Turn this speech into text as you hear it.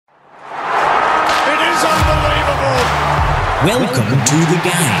Welcome to the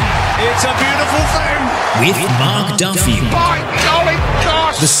game. It's a beautiful thing. With Mark Duffield, By golly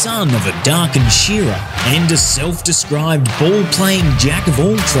gosh! the son of a darkened shearer and a self-described ball-playing jack of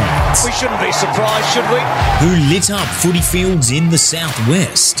all trades, We shouldn't be surprised, should we? who lit up footy fields in the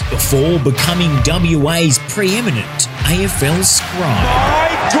southwest before becoming WA's preeminent AFL scribe,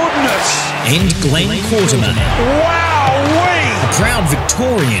 My goodness! and Glenn Quartermain, Wowee! a proud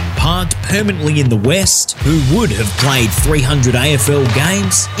Victorian parked permanently in the West who would have played 300 AFL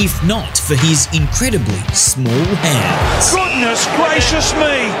games if not for his incredibly small hands. Goodness gracious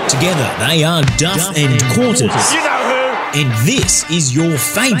me! Together they are Duff and Quarters, You know and this is your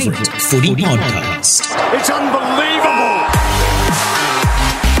favourite footy podcast. who? It's unbelievable!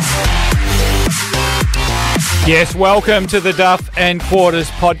 Yes, welcome to the Duff and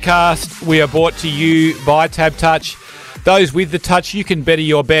Quarters podcast. We are brought to you by Tab Touch. Those with the touch, you can better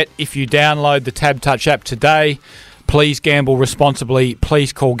your bet if you download the Tab Touch app today. Please gamble responsibly.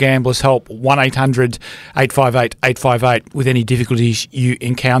 Please call Gamblers Help 1-800-858-858 with any difficulties you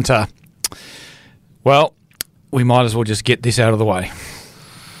encounter. Well, we might as well just get this out of the way.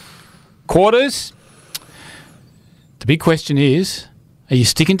 Quarters, the big question is, are you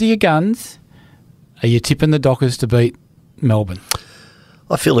sticking to your guns? Are you tipping the Dockers to beat Melbourne?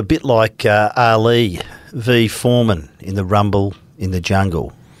 I feel a bit like Ali v Foreman in the Rumble in the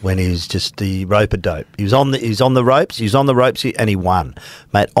Jungle when he was just the rope-a-dope. He was on the ropes, and he won.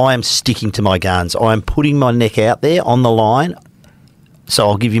 Mate, I am sticking to my guns. I am putting my neck out there on the line, so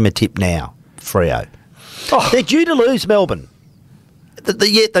I'll give him a tip now. Freo. Oh. They're due to lose, Melbourne.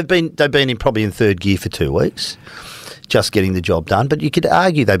 Yet they've been probably in third gear for 2 weeks, just getting the job done. But you could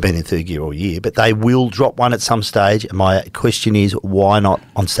argue they've been in third gear all year, but they will drop one at some stage. And my question is, why not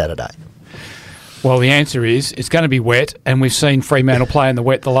on Saturday? Well, the answer is it's going to be wet, and we've seen Fremantle play in the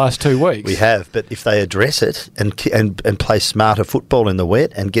wet the last 2 weeks. We have, but if they address it and play smarter football in the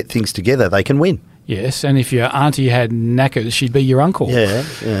wet and get things together, they can win. Yes, and if your auntie had knackers, she'd be your uncle.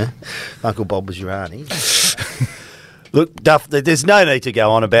 Yeah. Uncle Bob was your auntie. Look, Duff, there's no need to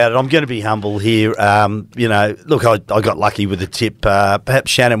go on about it. I'm going to be humble here. Look, I got lucky with the tip. Perhaps,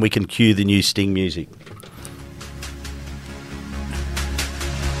 Shannon, we can cue the new Sting music.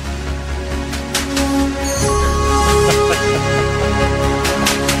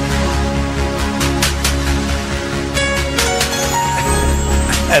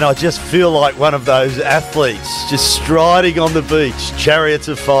 And I just feel like one of those athletes just striding on the beach, Chariots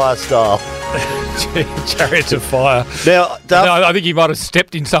of Fire style. Chariots of Fire. Now, Duff, No, I think you might have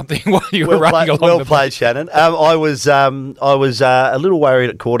stepped in something while you were running along well the played, Shannon. I was a little worried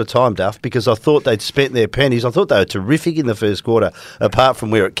at quarter time, Duff, because I thought they'd spent their pennies. I thought they were terrific in the first quarter, apart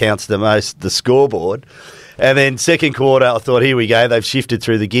from where it counts the most, the scoreboard. And then second quarter, I thought, here we go, they've shifted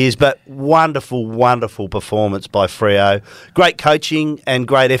through the gears. But wonderful, wonderful performance by Freo. Great coaching and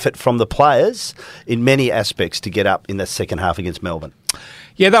great effort from the players in many aspects to get up in the second half against Melbourne.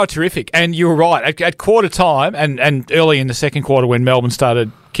 Yeah, they were terrific. And you were right. At quarter time and early in the second quarter when Melbourne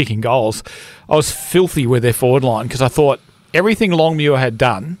started kicking goals, I was filthy with their forward line because I thought everything Longmuir had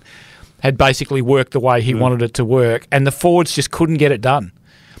done had basically worked the way he wanted it to work, and the forwards just couldn't get it done.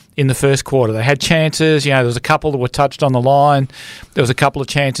 In the first quarter, they had chances. There was a couple that were touched on the line. There was a couple of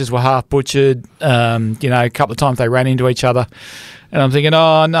chances were half butchered. A couple of times they ran into each other, and I'm thinking,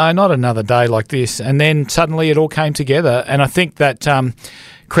 oh no, not another day like this. And then suddenly it all came together. And I think that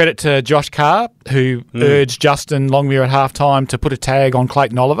credit to Josh Carr, who urged Justin Longmuir at halftime to put a tag on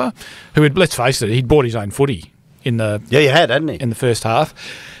Clayton Oliver, who had, let's face it, he'd bought his own footy in the hadn't he? in the first half.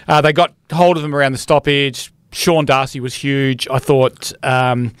 They got hold of them around the stoppage. Sean Darcy was huge. I thought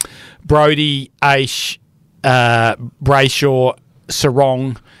Brodie, Aish, Brayshaw,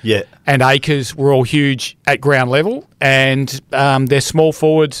 Sarong and Akers were all huge at ground level, and their small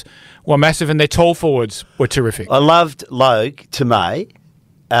forwards were massive and their tall forwards were terrific. I loved Logue to May,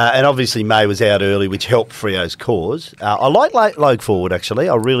 and obviously May was out early, which helped Freo's cause. I like Logue forward, actually.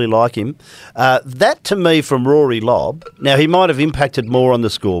 I really like him. That, to me, from Rory Lobb, now he might have impacted more on the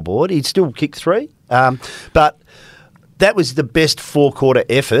scoreboard. He'd still kick 3. But that was the best four-quarter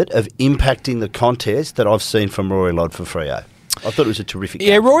effort of impacting the contest that I've seen from Rory Lobb for Freo. I thought it was a terrific game.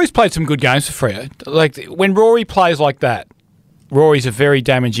 Yeah, Rory's played some good games for Freo. Like, when Rory plays like that, Rory's a very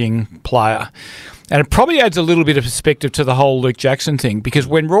damaging player. And it probably adds a little bit of perspective to the whole Luke Jackson thing, because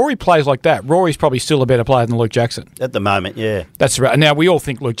when Rory plays like that, Rory's probably still a better player than Luke Jackson. At the moment, yeah. That's right. Now, we all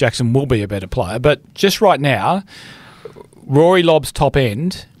think Luke Jackson will be a better player, but just right now, Rory Lobb's top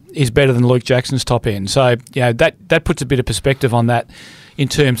end is better than Luke Jackson's top end. So, that puts a bit of perspective on that in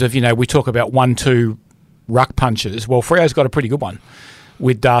terms of, we talk about 1-2 ruck punches. Well, Freo's got a pretty good one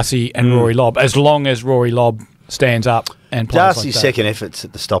with Darcy and Rory Lobb, as long as Rory Lobb stands up and players Darcy's like that. second efforts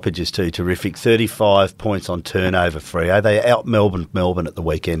at the stoppages too, terrific. 35 points on turnover Freo. They out Melbourne at the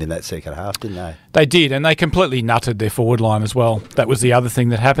weekend in that second half, didn't they? They did, and they completely nutted their forward line as well. That was the other thing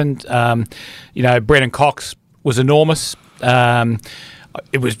that happened. Brendan Cox was enormous.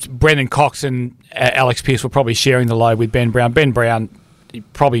 It was Brendan Cox and Alex Pearce were probably sharing the load with Ben Brown. Ben Brown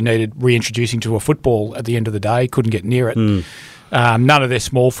probably needed reintroducing to a football at the end of the day. Couldn't get near it. None of their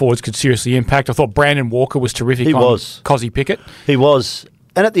small forwards could seriously impact. I thought Brandon Walker was terrific. He was. Cozzy Pickett. He was.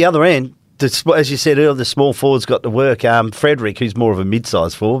 And at the other end, as you said earlier, the small forwards got to work. Frederick, who's more of a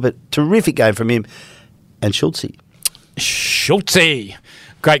mid-sized forward, but terrific game from him. And Schultze.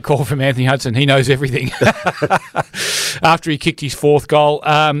 Great call from Anthony Hudson. He knows everything. After he kicked his fourth goal.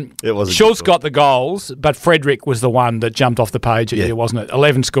 Schultz got the goals, but Frederick was the one that jumped off the page here, wasn't it?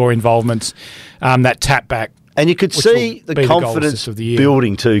 11 score involvements, that tap back. And you could see the confidence of the year.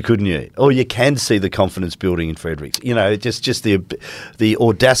 building too, couldn't you? Or you can see the confidence building in Fredericks. Just the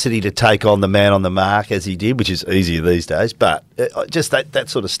audacity to take on the man on the mark as he did, which is easier these days. But just that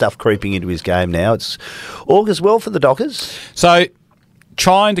sort of stuff creeping into his game now. It's augurs well for the Dockers. So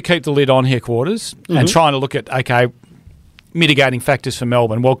trying to keep the lid on here, Quarters, and trying to look at, mitigating factors for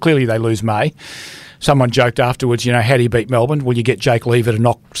Melbourne. Well, clearly they lose May. Someone joked afterwards, how do you beat Melbourne? Well, you get Jake Lever to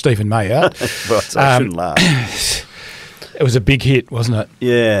knock Stephen May out. Right, I shouldn't laugh. It was a big hit, wasn't it?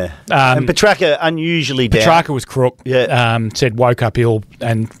 Yeah. And Petrarca unusually down. Petrarca was crook. Yeah. Said woke up ill,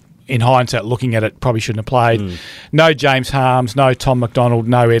 and in hindsight, looking at it, probably shouldn't have played. No James Harms, no Tom McDonald,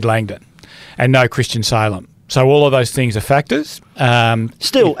 no Ed Langdon, and no Christian Salem. So all of those things are factors.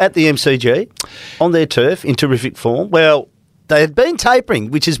 Still, at the MCG, on their turf, in terrific form. Well, they had been tapering,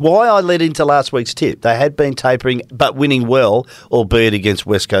 which is why I led into last week's tip. They had been tapering, but winning well, albeit against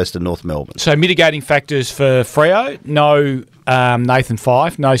West Coast and North Melbourne. So mitigating factors for Freo, no Nathan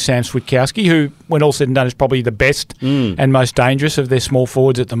Fyfe, no Sam Switkowski, who, when all said and done, is probably the best and most dangerous of their small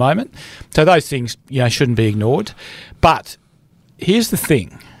forwards at the moment. So those things, shouldn't be ignored. But here's the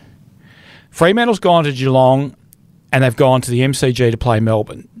thing. Fremantle's gone to Geelong and they've gone to the MCG to play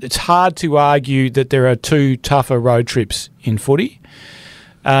Melbourne. It's hard to argue that there are two tougher road trips in footy.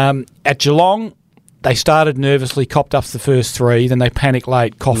 At Geelong, they started nervously, copped up the first three, then they panicked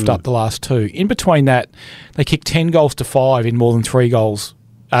late, coughed up the last two. In between that, they kicked 10 goals to 5 in more than 3 goals,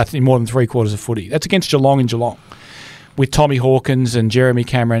 in more than 3 quarters of footy. That's against Geelong in Geelong, with Tommy Hawkins and Jeremy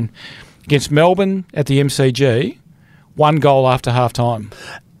Cameron. Against Melbourne at the MCG, 1 goal after half-time.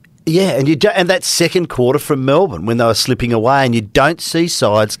 Yeah, and that second quarter from Melbourne when they were slipping away, and you don't see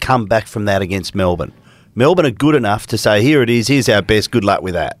sides come back from that against Melbourne. Melbourne are good enough to say, here it is, here's our best, good luck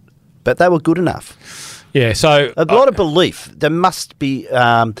with that. But they were good enough. Yeah, so a lot of belief. There must be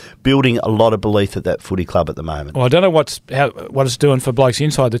building a lot of belief at that footy club at the moment. Well, I don't know what it's doing for blokes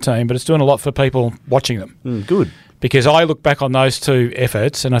inside the team, but it's doing a lot for people watching them. Good. Because I look back on those two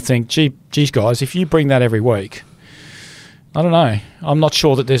efforts and I think, geez, guys, if you bring that every week, I don't know. I'm not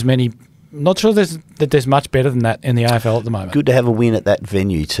sure that there's many. I'm not sure that there's much better than that in the AFL at the moment. Good to have a win at that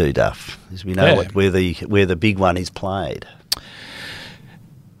venue too, Duff, as we know where the big one is played.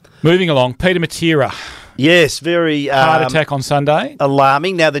 Moving along, Peter Matera. Yes, very heart attack on Sunday.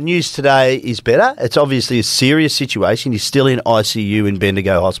 Alarming. Now, the news today is better. It's obviously a serious situation. He's still in ICU in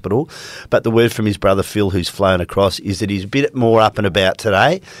Bendigo Hospital, but the word from his brother Phil, who's flown across, is that he's a bit more up and about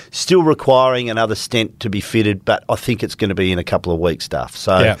today. Still requiring another stent to be fitted, but I think it's going to be in a couple of weeks' stuff.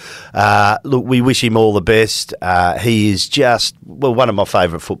 So, look, we wish him all the best. He is just one of my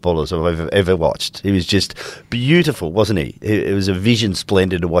favourite footballers I've ever watched. He was just beautiful, wasn't he? It was a vision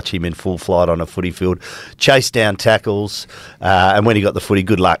splendid to watch him in full flight on a footy field. Chased down tackles, and when he got the footy,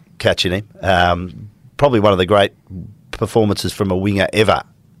 good luck catching him. Probably one of the great performances from a winger ever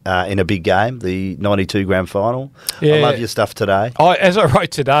in a big game, the 92 grand final. Yeah. I love your stuff today. As I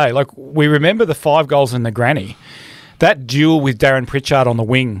wrote today, we remember the 5 goals in the granny. That duel with Darren Pritchard on the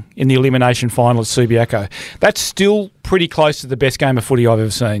wing in the elimination final at Subiaco, that's still pretty close to the best game of footy I've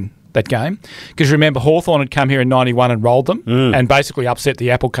ever seen. That game, because remember Hawthorn had come here in 91 and rolled them and basically upset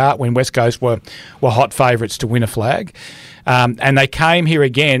the apple cart when West Coast were hot favourites to win a flag, and they came here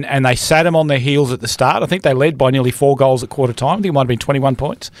again and they sat them on their heels at the start. I think they led by nearly 4 goals at quarter time. I think it might have been 21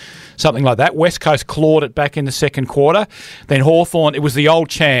 points, something like that. West Coast clawed it back in the second quarter. Then Hawthorn, it was the old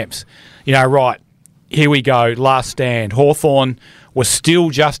champs, right, here we go, last stand. Hawthorn was still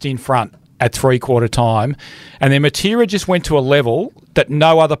just in front at 3-quarter time, and then Matera just went to a level that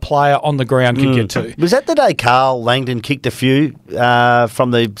no other player on the ground could get to. Was that the day Carl Langdon kicked a few from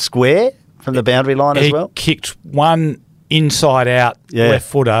the square, from the boundary line as well? He kicked one inside-out left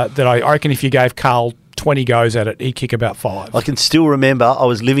footer that I reckon if you gave Carl 20 goes at it, he'd kick about 5. I can still remember, I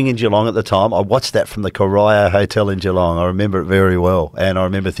was living in Geelong at the time. I watched that from the Corio Hotel in Geelong. I remember it very well. And I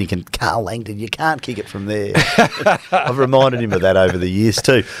remember thinking, Carl Langdon, you can't kick it from there. I've reminded him of that over the years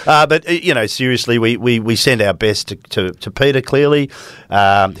too. But, seriously, we send our best to Peter, clearly.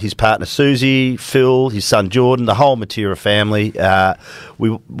 His partner Susie, Phil, his son Jordan, the whole Matera family.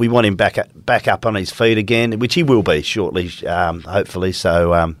 We want him back up on his feet again, which he will be shortly, hopefully.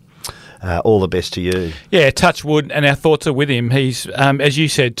 So all the best to you. Yeah, touch wood, and our thoughts are with him. He's, as you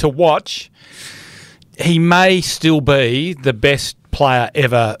said, to watch, he may still be the best player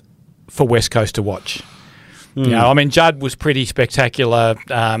ever for West Coast to watch. Judd was pretty spectacular.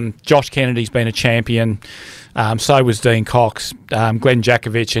 Josh Kennedy's been a champion. So was Dean Cox, Glenn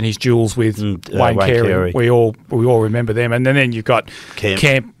Jakovich, and his duels with Wayne Carey. We all remember them. And then you've got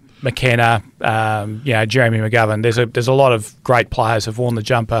Camp McKenna, Jeremy McGovern. There's a lot of great players who've worn the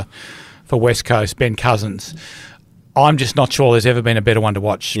jumper for West Coast. Ben Cousins. I'm just not sure there's ever been a better one to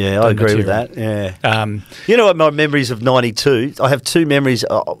watch. Yeah, I agree with that. Yeah. You know what my memories of '92? I have two memories.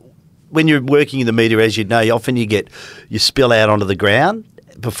 When you're working in the media, as you know, often you spill out onto the ground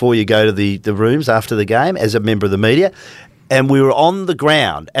before you go to the rooms after the game as a member of the media. And we were on the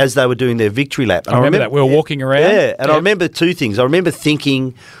ground as they were doing their victory lap. I remember that. We were walking around. Yeah, and I remember two things. I remember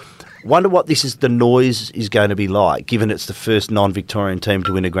thinking, wonder what the noise is going to be like, given it's the first non-Victorian team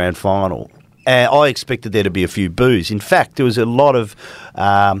to win a grand final. And I expected there to be a few boos. In fact, there was a lot of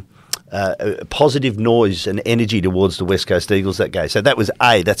positive noise and energy towards the West Coast Eagles that game. So that was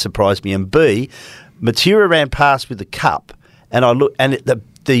A, that surprised me. And B, Matera ran past with the cup, and I looked, and the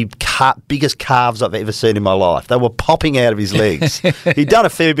biggest calves I've ever seen in my life. They were popping out of his legs. He'd done a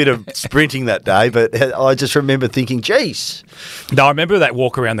fair bit of sprinting that day, but I just remember thinking, geez. No, I remember that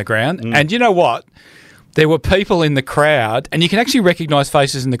walk around the ground. And you know what? There were people in the crowd, and you can actually recognise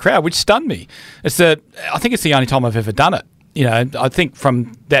faces in the crowd, which stunned me. I think it's the only time I've ever done it. I think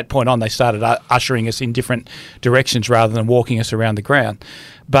from that point on, they started ushering us in different directions rather than walking us around the ground.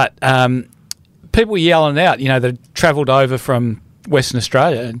 But people were yelling out, that travelled over from Western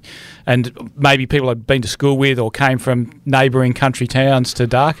Australia, and maybe people I'd been to school with or came from neighbouring country towns to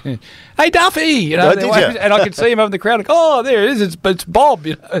Dark. Hey, Duffy! And I could see him over in the crowd. Like, oh, there it is. It's Bob.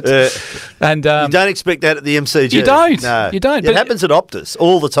 And you don't expect that at the MCG. You don't. No, you don't. It happens at Optus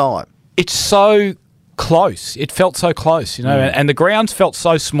all the time. It's so close. It felt so close, and the grounds felt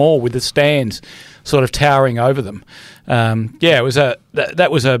so small with the stands sort of towering over them. It was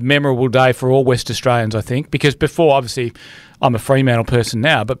that was a memorable day for all West Australians, I think, because before, obviously, I'm a Fremantle person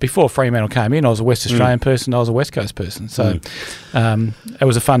now, but before Fremantle came in, I was a West Australian person, I was a West Coast person. So it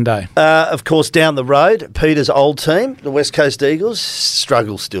was a fun day. Of course, down the road, Peter's old team, the West Coast Eagles,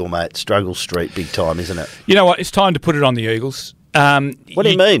 struggle still, mate. Struggle street big time, isn't it? You know what? It's time to put it on the Eagles. What do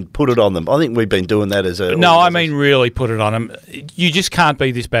you mean, put it on them? I think we've been doing that as a... No, I mean really put it on them. You just can't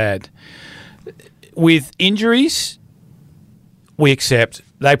be this bad. With injuries, we accept.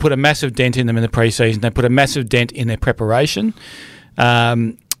 They put a massive dent in them in the pre-season. They put a massive dent in their preparation.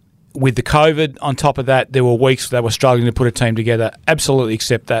 With the COVID on top of that, there were weeks they were struggling to put a team together. Absolutely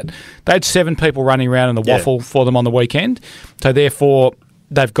accept that. They had 7 people running around in the WAFL for them on the weekend. So therefore,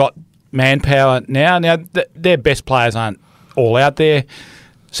 they've got manpower now. Now, their best players aren't all out there.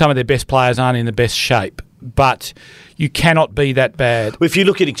 Some of their best players aren't in the best shape. But you cannot be that bad. If you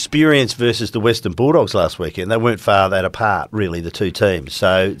look at experience versus the Western Bulldogs last weekend, they weren't far that apart, really, the two teams.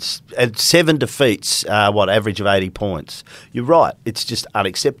 So at 7 defeats, average of 80 points. You're right. It's just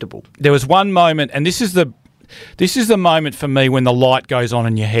unacceptable. There was one moment, and this is the moment for me when the light goes on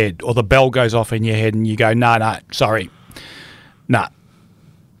in your head or the bell goes off in your head and you go, no, sorry. No,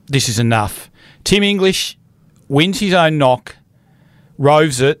 this is enough. Tim English wins his own knock,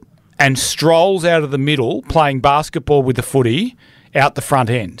 roves it, and strolls out of the middle playing basketball with the footy out the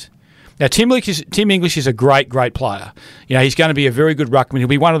front end. Now, Tim English is a great, great player. He's going to be a very good ruckman. He'll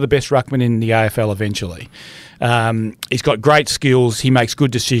be one of the best ruckmen in the AFL eventually. He's got great skills. He makes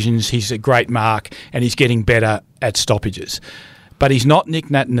good decisions. He's a great mark, and he's getting better at stoppages. But he's not Nick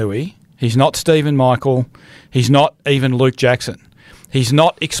Natanui. He's not Stephen Michael. He's not even Luke Jackson. He's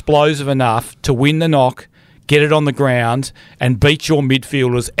not explosive enough to win the knock, get it on the ground, and beat your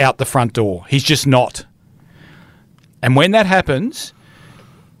midfielders out the front door. He's just not. And when that happens,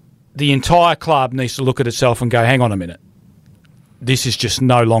 the entire club needs to look at itself and go, hang on a minute. This is just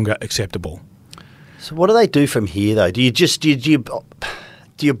no longer acceptable. So what do they do from here, though? Do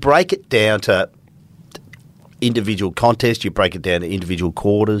you break it down to individual contests? Do you break it down to individual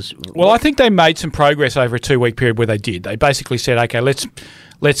quarters? Well, I think they made some progress over a 2-week period where they did. They basically said, okay,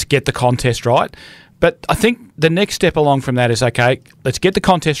 let's get the contest right. But I think the next step along from that is, okay, let's get the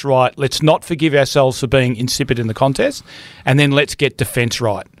contest right. Let's not forgive ourselves for being insipid in the contest. And then let's get defence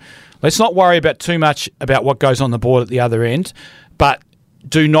right. Let's not worry about too much about what goes on the board at the other end, but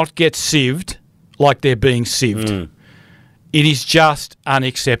do not get sieved like they're being sieved. It is just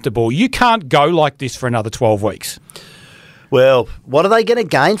unacceptable. You can't go like this for another 12 weeks. Well, what are they going to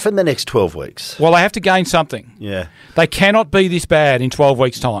gain from the next 12 weeks? Well, they have to gain something. Yeah. They cannot be this bad in 12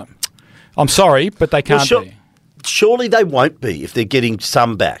 weeks' time. I'm sorry, but they can't be. Surely they won't be if they're getting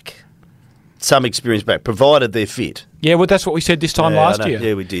some back, some experience back, provided they're fit. Yeah, well, that's what we said this time last year.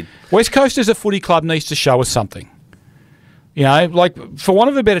 Yeah, we did. West Coast as a footy club needs to show us something. You know, like, for want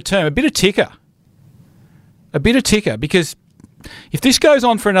of a better term, a bit of ticker. A bit of ticker, because if this goes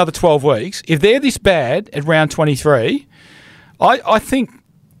on for another 12 weeks, if they're this bad at round 23, I think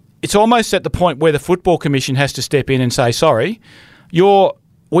it's almost at the point where the Football Commission has to step in and say, sorry,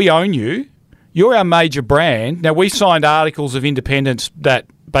 we own you. You're our major brand. Now, we signed articles of independence that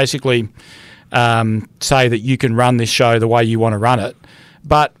basically say that you can run this show the way you want to run it,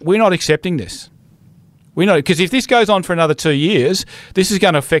 but we're not accepting this. We know, because if this goes on for another 2 years, this is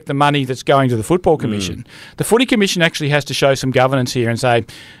going to affect the money that's going to the Football Commission. The Footy Commission actually has to show some governance here and say,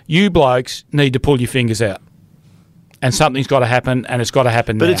 you blokes need to pull your fingers out. And something's got to happen, and it's got to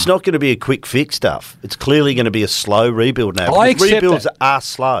happen now. But it's not going to be a quick fix stuff. It's clearly going to be a slow rebuild now. Rebuilds are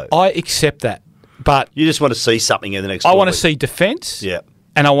slow. I accept that. But you just want to see something in the next 4 weeks. I want to see defence,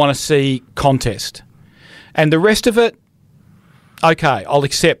 and I want to see contest. And the rest of it, okay, I'll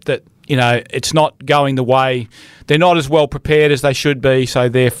accept that, you know, it's not going the way. They're not as well prepared as they should be, so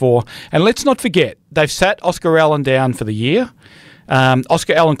therefore... And let's not forget, they've sat Oscar Allen down for the year.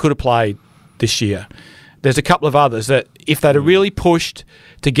 Oscar Allen could have played this year. There's a couple of others that if they'd have really pushed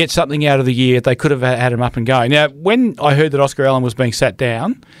to get something out of the year, they could have had him up and going. Now, when I heard that Oscar Allen was being sat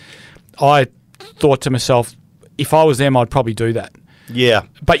down, I thought to myself, if I was them, I'd probably do that. Yeah.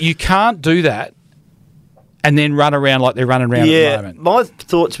 But you can't do that and then run around like they're running around at the moment. My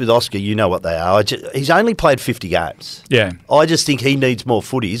thoughts with Oscar, you know what they are. He's only played 50 games. Yeah. I just think he needs more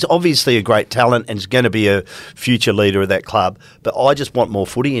footy. He's obviously a great talent and is going to be a future leader of that club, but I just want more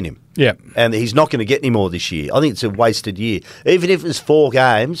footy in him. Yeah. And he's not going to get any more this year. I think it's a wasted year. Even if it was 4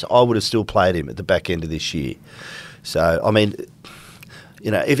 games, I would have still played him at the back end of this year. So, I mean, you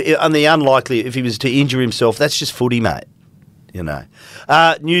know, on the unlikely, if he was to injure himself, that's just footy, mate. You know.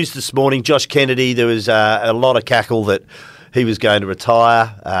 News this morning, Josh Kennedy, there was a lot of cackle that he was going to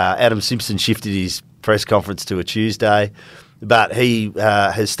retire. Adam Simpson shifted his press conference to a Tuesday. But he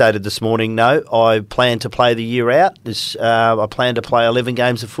has stated this morning, no, I plan to play the year out. I plan to play 11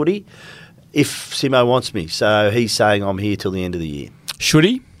 games of footy if Simo wants me. So he's saying I'm here till the end of the year. Should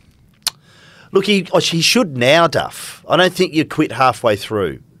he? Look, he should now, Duff. I don't think you quit halfway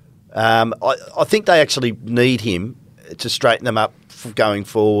through. I think they actually need him to straighten them up going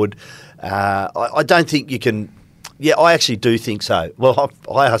forward. I don't think you can... Yeah, I actually do think so. Well,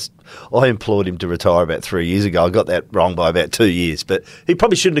 I implored him to retire about 3 years ago. I got that wrong by about 2 years. But he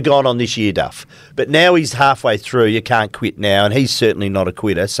probably shouldn't have gone on this year, Duff. But now he's halfway through. You can't quit now, and he's certainly not a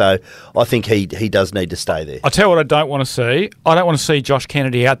quitter. So I think he does need to stay there. I tell you what I don't want to see. I don't want to see Josh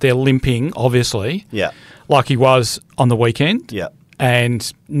Kennedy out there limping, obviously, like he was on the weekend,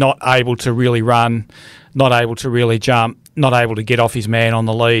 and not able to really run, not able to really jump, not able to get off his man on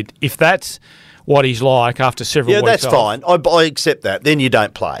the lead. If that's what he's like after several weeks that's off, fine. I accept that. Then you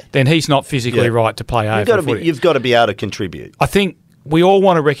don't play. Then he's not physically right to play AFL footy. You've got to be able to contribute. I think we all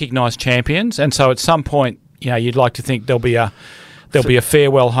want to recognise champions, and so at some point, you know, you'd like to think there'll be a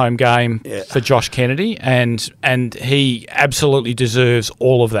farewell home game for Josh Kennedy, and he absolutely deserves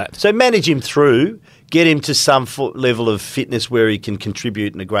all of that. So manage him through, get him to some level of fitness where he can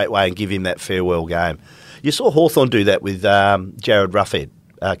contribute in a great way and give him that farewell game. You saw Hawthorn do that with Jared Ruffhead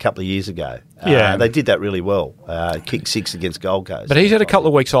a couple of years ago. They did that really well. Kicked 6 against Gold Coast. But he's had a couple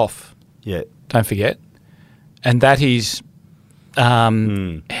of weeks off. Yeah. Don't forget. And that is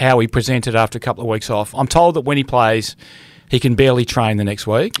how he presented after a couple of weeks off. I'm told that when he plays, he can barely train the next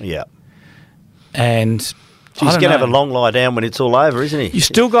week. Yeah. And he's going to have a long lie down when it's all over, isn't he? You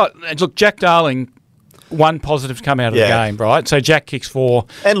still got... Look, Jack Darling, one positive to come out of the game, right? So Jack kicks 4.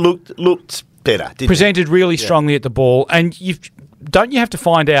 And looked better, didn't presented really strongly at the ball. And don't you have to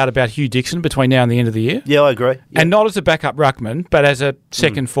find out about Hugh Dixon between now and the end of the year? Yeah, I agree. Yeah. And not as a backup ruckman, but as a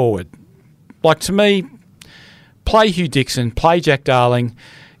second forward. Like, to me, play Hugh Dixon, play Jack Darling,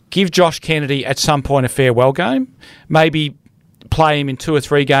 give Josh Kennedy at some point a farewell game, maybe play him in 2 or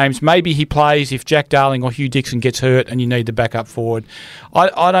 3 games. Maybe he plays if Jack Darling or Hugh Dixon gets hurt and you need the backup forward.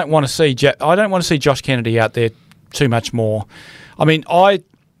 I don't want to see Josh Kennedy out there too much more. I mean,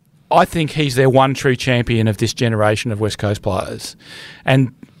 I think he's their one true champion of this generation of West Coast players,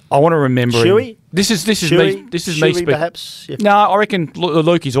 and I want to remember. Shuey? This is Shuey? me. This is Shuey me speaking. perhaps? Yeah. No, I reckon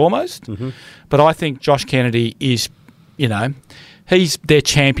Luke is almost, but I think Josh Kennedy is. He's their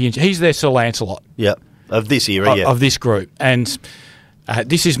champion. He's their Sir Lancelot. Yeah, of this era, Of this group, and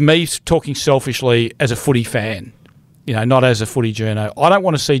this is me talking selfishly as a footy fan. Not as a footy journo. I don't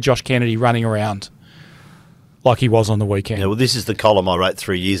want to see Josh Kennedy running around like he was on the weekend. Yeah, well, this is the column I wrote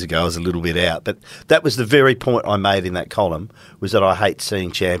 3 years ago. I was a little bit out, but that was the very point I made in that column, was that I hate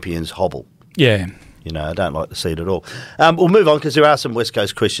seeing champions hobble. Yeah. I don't like to see it at all. We'll move on because there are some West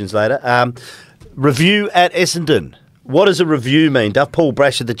Coast questions later. Review at Essendon. What does a review mean? Duff? Paul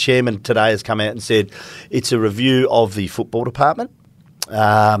Brasher, the chairman, today has come out and said it's a review of the football department.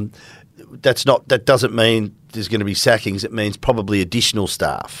 That doesn't mean there's going to be sackings. It means probably additional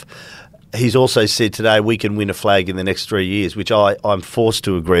staff. He's also said today we can win a flag in the next 3 years, which I'm forced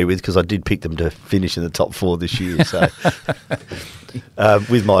to agree with because I did pick them to finish in the top 4 this year. So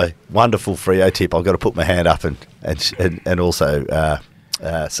with my wonderful Freo tip, I've got to put my hand up and also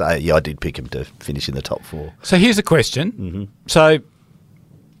say, yeah, I did pick them to finish in the top 4. So here's a question. So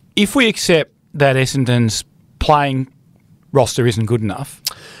if we accept that Essendon's playing roster isn't good enough.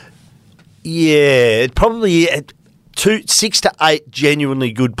 Yeah, it probably 6 to 8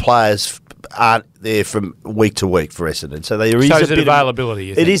 genuinely good players aren't there from week to week for Essendon. So there is a bit of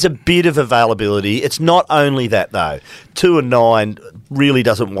availability. It is a bit of availability. It's not only that though. 2 and 9 really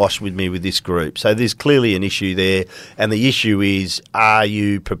doesn't wash with me with this group. So there's clearly an issue there, and the issue is, are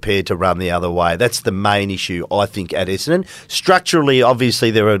you prepared to run the other way? That's the main issue, I think, at Essendon. Structurally,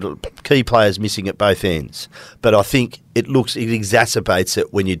 obviously, there are key players missing at both ends, but I think it exacerbates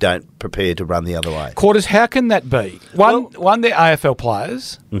it when you don't prepare to run the other way. Quarters, how can that be? One, they're AFL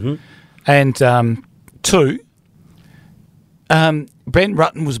players, and 2, Ben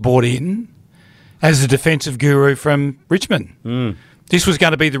Rutten was brought in as a defensive guru from Richmond. This was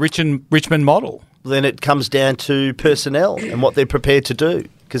going to be the Richmond model. Then it comes down to personnel and what they're prepared to do,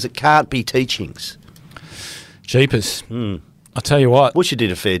 because it can't be teachings. Jeepers. I'll tell you what. Busher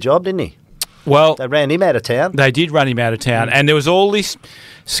did a fair job, didn't he? Well, they ran him out of town. They did run him out of town, and there was all this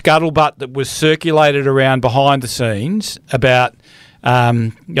scuttlebutt that was circulated around behind the scenes about,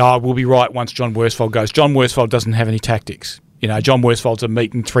 we'll be right once John Worsfold goes. John Worsfold doesn't have any tactics. John Worsfold's a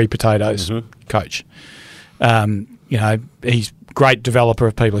meat and 3 potatoes coach. He's a great developer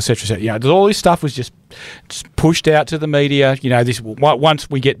of people, etc. All this stuff was just pushed out to the media. Once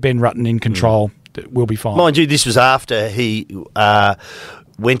we get Ben Rutten in control, we'll be fine. Mind you, this was after he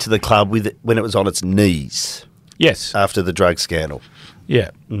went to the club when it was on its knees. Yes, after the drug scandal.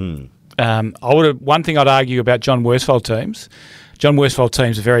 Yeah. One thing I'd argue about John Worsfold teams. John Worsfold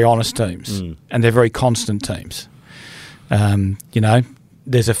teams are very honest teams, and they're very constant teams.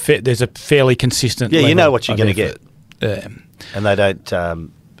 There's a fairly consistent. Yeah, you know what you're going to get. Yeah. And they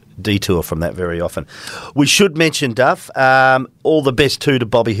don't detour from that very often. We should mention, Duff, all the best to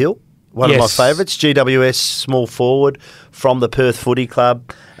Bobby Hill, one of my favourites, GWS small forward from the Perth Footy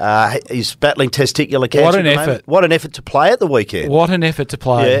Club. He's battling testicular cancer. What an effort. What an effort to play at the weekend. What an effort to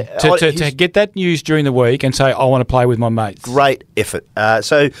play. Yeah. To get that news during the week and say, I want to play with my mates. Great effort.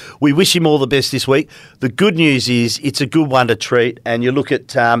 So we wish him all the best this week. The good news is it's a good one to treat, and you look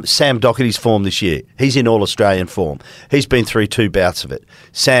at Sam Doherty's form this year. He's in All-Australian form. He's been through 2 bouts of it.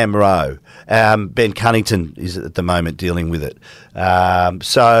 Sam Rowe. Ben Cunnington is at the moment dealing with it.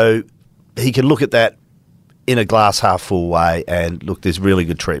 So he can look at that in a glass half full way, and look, there's really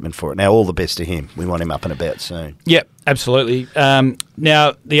good treatment for it. Now, all the best to him. We want him up and about soon. Yep, absolutely.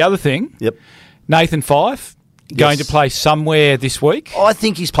 Now, the other thing, Nathan Fyfe going to play somewhere this week. I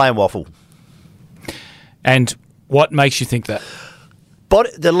think he's playing WAFL. And what makes you think that?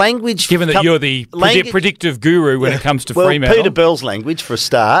 But the language... Given that you're the predictive guru when it comes to Fremantle. Peter Bell's language, for a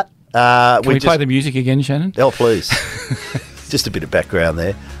start. Can we play the music again, Shannon? Oh, please. Just a bit of background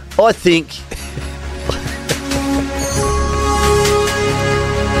there. I think...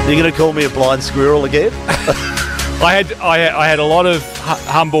 You're going to call me a blind squirrel again? I had a lot of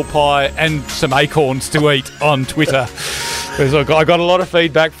humble pie and some acorns to eat on Twitter. Because I got a lot of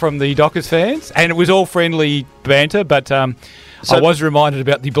feedback from the Dockers fans, and it was all friendly banter, but I was reminded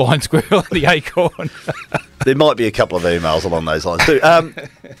about the blind squirrel and the acorn. There might be a couple of emails along those lines too.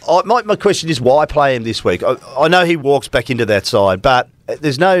 My question is, why play him this week? I know he walks back into that side, but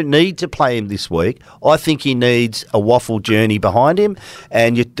there's no need to play him this week. I think he needs a WAFL journey behind him,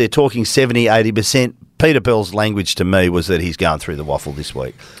 and they're talking 70, 80%. Peter Bell's language to me was that he's going through the WAFL this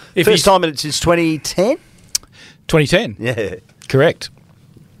week. First time since 2010? 2010. Yeah. Correct.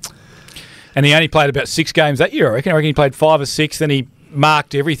 And he only played about 6 games that year, I reckon. He played 5 or 6, then he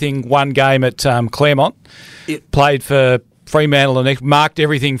marked everything one game at Claremont, played for Fremantle the next, marked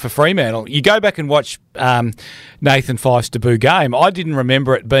everything for Fremantle. You go back and watch Nathan Fyfe's debut game. I didn't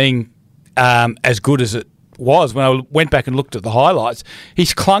remember it being as good as it was when I went back and looked at the highlights.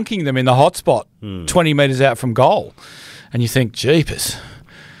 He's clunking them in the hot spot, 20 metres out from goal. And you think, jeepers.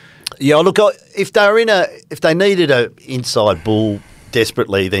 Yeah, look, if they needed a inside bull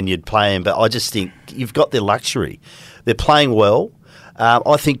desperately, then you'd play him. But I just think you've got the luxury. They're playing well.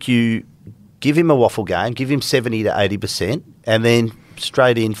 I think you give him a WAFL game, give him 70 to 80%, and then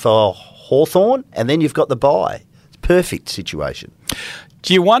straight in for Hawthorn, and then you've got the bye. It's a perfect situation.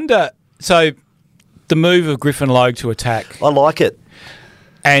 Do you wonder, so the move of Griffin Logue to attack. I like it.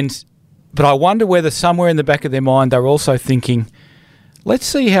 But I wonder whether somewhere in the back of their mind they're also thinking, let's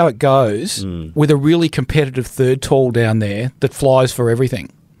see how it goes with a really competitive third tall down there that flies for everything.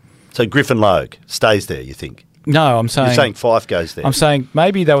 So Griffin Logue stays there, you think? No, I'm saying... You're saying Fyfe goes there. I'm saying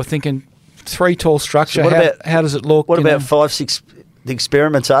maybe they were thinking 3 tall structure, So how does it look? What about 5-6, the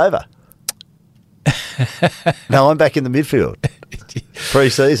experiment's over? No, I'm back in the midfield.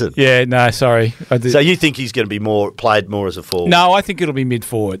 Pre-season. Yeah, no, sorry. So you think he's going to be played more as a forward? No, I think it'll be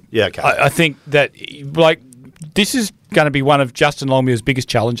mid-forward. Yeah, okay. I think that, this is going to be one of Justin Longmuir's biggest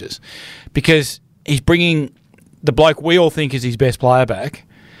challenges because he's bringing the bloke we all think is his best player back,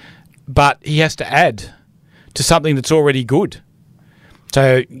 but he has to add to something that's already good.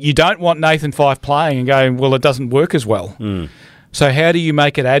 So you don't want Nathan Fyfe playing and going, well, it doesn't work as well. So how do you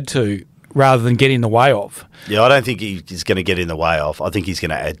make it add to rather than get in the way of? Yeah, I don't think he's going to get in the way of. I think he's going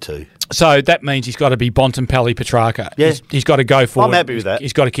to add to. So that means he's got to be Bontempelli Petrarca. Yeah. He's got to go forward. I'm happy with that.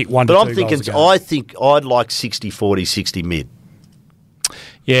 He's got to kick 1 but to 2 I'm thinking, goals a game. I think I'd like 60-40, 60 mid.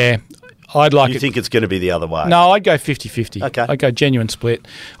 Yeah, I'd like You think it's going to be the other way? No, I'd go 50-50. Okay. I'd go genuine split.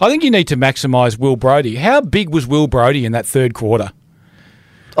 I think you need to maximise Will Brodie. How big was Will Brodie in that third quarter?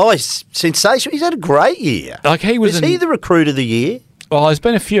 Oh, he's sensational. He's had a great year. Was he the recruit of the year? Well, there's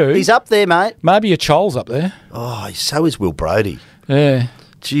been a few. He's up there, mate. Maybe a Chol's up there. Oh, so is Will Brodie. Yeah.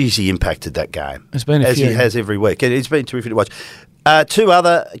 Jeez, he impacted that game. There's been a few. As he has every week. And it's been terrific to watch. 2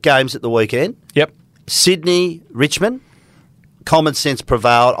 other games at the weekend. Yep. Sydney, Richmond. Common sense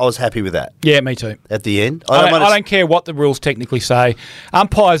prevailed. I was happy with that. Yeah, me too. At the end. I don't care what the rules technically say.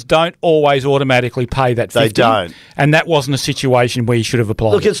 Umpires don't always automatically pay that 50. They don't. And that wasn't a situation where you should have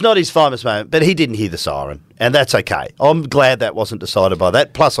applied. Look, it's not his famous moment, but he didn't hear the siren, and that's okay. I'm glad that wasn't decided by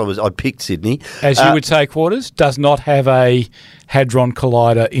that. Plus, I picked Sydney. As you would say, Quarters, does not have a Hadron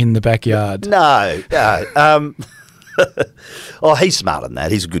Collider in the backyard. No. Oh, he's smarter than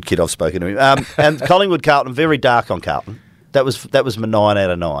that. He's a good kid. I've spoken to him. And Collingwood Carlton, very dark on Carlton. That was my 9 out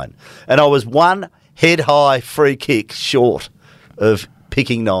of 9. And I was 1 head-high free kick short of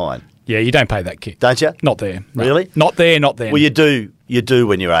picking 9. Yeah, you don't pay that kick. Don't you? Not there. No. Really? Not there, not then. Well, you do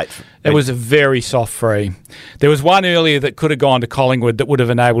when you're 8. It was a very soft free. There was one earlier that could have gone to Collingwood that would have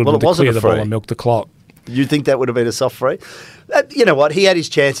enabled him to clear the ball and milk the clock. You think that would have been a soft free? You know what? He had his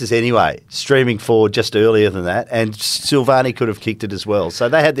chances anyway, streaming forward just earlier than that, and Silvani could have kicked it as well. So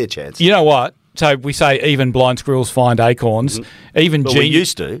they had their chance. You know what? So we say even blind squirrels find acorns. Even we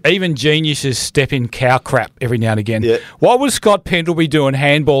used to. Even geniuses step in cow crap every now and again. Yeah. What was Scott Pendlebury doing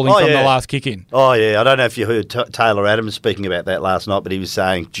handballing from the last kick in? Oh, yeah. I don't know if you heard Taylor Adams speaking about that last night, but he was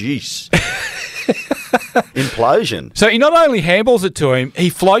saying, geez. Implosion. So he not only handballs it to him, he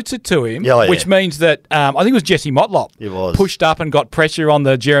floats it to him, which means that I think it was Jesse Motlop pushed up and got pressure on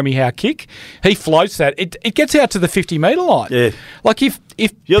the Jeremy Howe kick. He floats that. It gets out to the 50-metre line. Yeah. Like if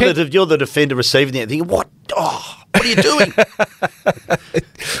you're the defender receiving it, thinking, what? Oh, what are you doing?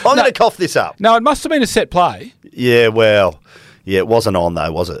 I'm going to cough this up. No, it must have been a set play. Yeah, well, it wasn't on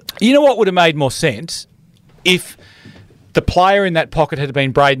though, was it? You know what would have made more sense if the player in that pocket had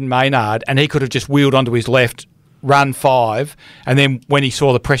been Braden Maynard and he could have just wheeled onto his left, run 5, and then when he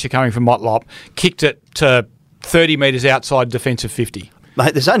saw the pressure coming from Motlop, kicked it to 30 metres outside defensive 50.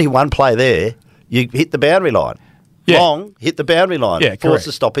 Mate, there's only one play there. You hit the boundary line. Yeah. Long, hit the boundary line. Yeah, force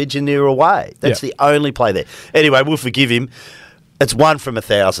a stoppage and you're away. That's the only play there. Anyway, we'll forgive him. It's 1 from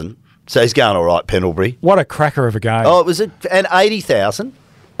 1,000, so he's going all right, Pendlebury. What a cracker of a game. Oh, it was an 80,000.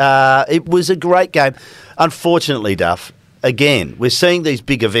 It was a great game. Unfortunately, Duff, again, we're seeing these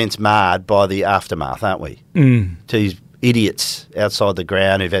big events marred by the aftermath, aren't we? These idiots outside the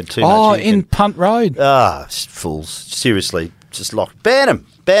ground who've had too much. Oh, in Punt Road. Fools. Seriously. Just ban them.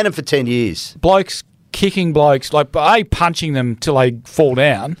 Ban them for 10 years. Blokes kicking blokes, like punching them till they fall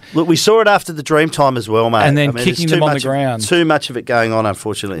down. Look, we saw it after the Dreamtime as well, mate. And then kicking them on the ground. Too much of it going on,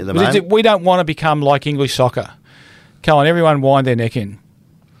 unfortunately, at the moment. We don't want to become like English soccer. Come on, everyone wind their neck in.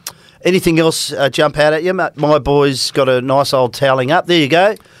 Anything else jump out at you? My boys got a nice old toweling up. There you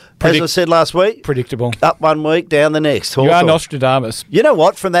go. As I said last week. Predictable. Up one week, down the next. You are Nostradamus. You know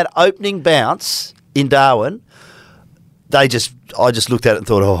what? From that opening bounce in Darwin, I just looked at it and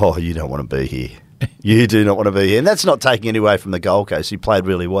thought, oh, you don't want to be here. You do not want to be here. And that's not taking any away from the Gold Coast, who played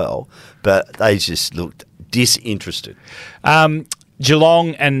really well, but they just looked disinterested.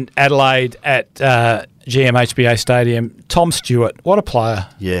 Geelong and Adelaide at GMHBA Stadium. Tom Stewart, what a player.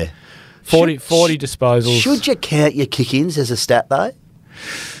 Yeah. 40 disposals. Should you count your kick-ins as a stat, though?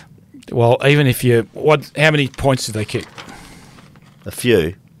 Well, even if you... how many points did they kick? A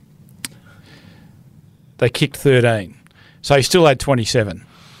few. They kicked 13. So he still had 27.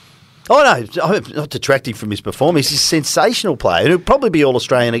 Oh, no, I'm not detracting from his performance. He's a sensational player. He'll probably be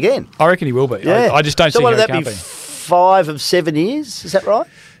All-Australian again. I reckon he will be. Yeah. I just don't see so how what he would that can't be? be. 5 of 7 years? Is that right?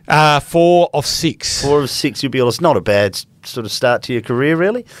 4 of 6. 4 of 6, you'll be honest. Not a bad sort of start to your career,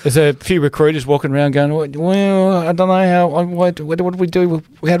 really. There's a few recruiters walking around going, well, I don't know how. What do we do?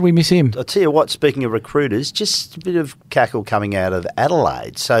 How do we miss him? I'll tell you what, speaking of recruiters, just a bit of cackle coming out of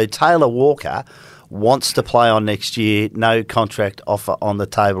Adelaide. So Taylor Walker wants to play on next year, no contract offer on the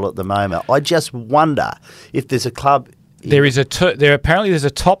table at the moment. I just wonder if there's a club... Apparently there's a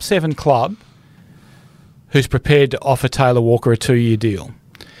top 7 club who's prepared to offer Taylor Walker a 2-year deal.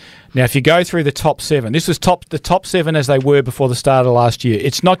 Now, if you go through the top 7, this was the top 7 as they were before the start of last year.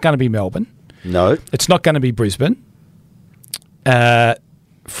 It's not going to be Melbourne. No. It's not going to be Brisbane. Fremantle,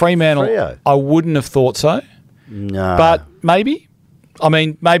 Freo. I wouldn't have thought so. No. But maybe. I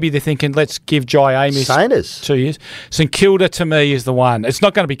mean, maybe they're thinking, let's give Jai Amos Sainers. 2 years. St Kilda, to me, is the one. It's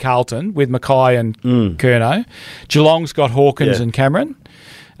not going to be Carlton with Mackay and Curnow. Geelong's got Hawkins and Cameron.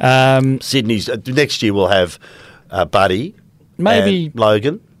 Sydney's... next year we'll have Buddy Maybe and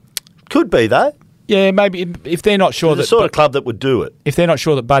Logan. Could be, though. Yeah, maybe if they're not sure the sort of club that would do it. If they're not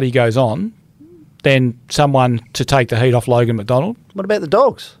sure that Buddy goes on, then someone to take the heat off Logan McDonald. What about the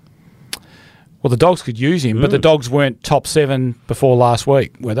Dogs? Well, the Dogs could use him, but the Dogs weren't top 7 before last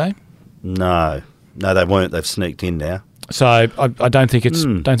week, were they? No, they weren't. They've sneaked in now. So I don't think it's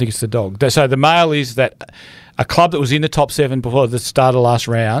the Dog. So the mail is that a club that was in the top 7 before the start of last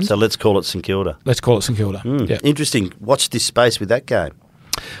round. So let's call it St Kilda. Yep. Interesting. Watch this space with that game.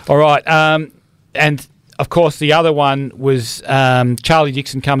 All right. And, of course, the other one was Charlie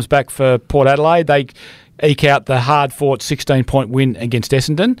Dixon comes back for Port Adelaide. They eke out the hard-fought 16-point win against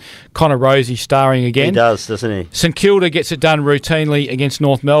Essendon. Connor Rosie starring again. He does, doesn't he? St Kilda gets it done routinely against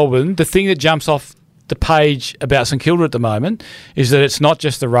North Melbourne. The thing that jumps off the page about St Kilda at the moment is that it's not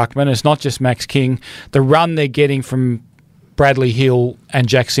just the ruckman, it's not just Max King. The run they're getting from Bradley Hill and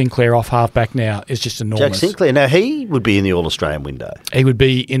Jack Sinclair off halfback now is just enormous. Jack Sinclair, now he would be in the All-Australian window. He would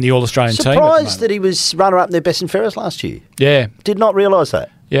be in the All-Australian team. Surprised that he was runner-up in their best and fairest last year. Yeah. Did not realise that.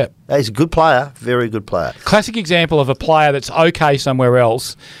 Yeah. He's a good player, very good player. Classic example of a player that's okay somewhere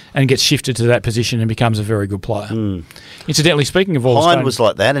else and gets shifted to that position and becomes a very good player. Incidentally, speaking of All-Australian... Hind was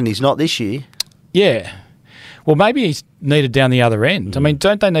like that and he's not this year. Yeah. Well, maybe he's needed down the other end. I mean,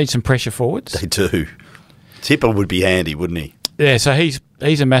 don't they need some pressure forwards? They do. Tipper would be handy, wouldn't he? Yeah, so he's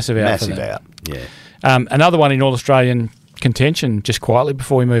a massive out for them. Massive out, yeah. Another one in All-Australian contention, just quietly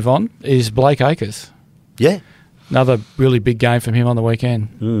before we move on, is Blake Acres. Yeah. Another really big game from him on the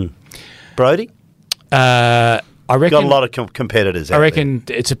weekend. Brody? I reckon... Got a lot of competitors out I reckon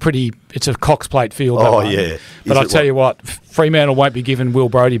it's a Cox Plate field. Oh, that one. yeah. But I'll tell you what, Fremantle won't be giving Will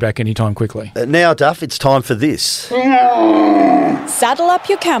Brodie back anytime quickly. Now, Duff, it's time for this. Saddle up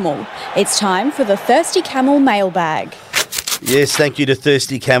your camel. It's time for the Thirsty Camel mailbag. Yes, thank you to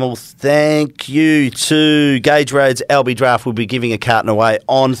Thirsty Camel. Thank you to Gage Roads Albie Draft. We'll be giving a carton away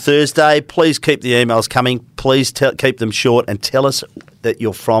on Thursday. Please keep the emails coming. Please keep them short and tell us that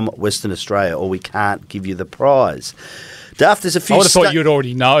you're from Western Australia or we can't give you the prize. Duff, there's a few... I would have thought you'd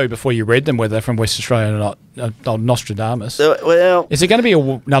already know before you read them whether they're from Western Australia or not. Nostradamus. Well... Is there going to be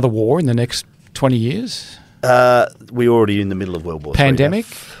another war in the next 20 years? We're already in the middle of World War III. Pandemic?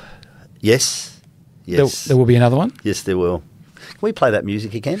 Yes. There will be another one? Yes, there will. Can we play that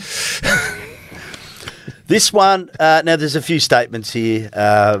music again? This one, now there's a few statements here,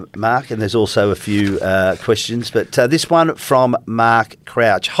 Mark, and there's also a few questions, but this one from Mark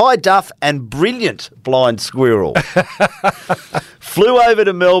Crouch. Hi, Duff and brilliant blind squirrel. Flew over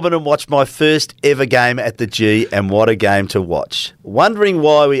to Melbourne and watched my first ever game at the G, and what a game to watch. Wondering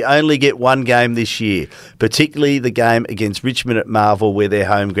why we only get one game this year, particularly the game against Richmond at Marvel, where their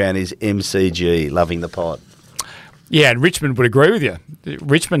home ground is MCG. Loving the pod. Yeah, and Richmond would agree with you.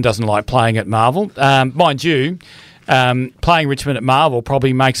 Richmond doesn't like playing at Marvel. Mind you, playing Richmond at Marvel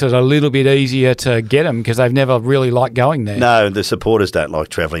probably makes it a little bit easier to get them because they've never really liked going there. No, the supporters don't like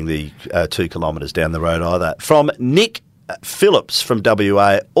travelling the 2 kilometres down the road either. From Nick Phillips from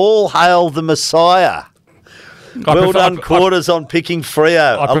WA, all hail the Messiah. Well done, Quarters, on picking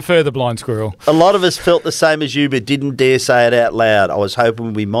Freo. I prefer the blind squirrel. A lot of us felt the same as you, but didn't dare say it out loud. I was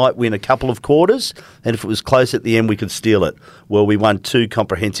hoping we might win a couple of quarters, and if it was close at the end, we could steal it. Well, we won 2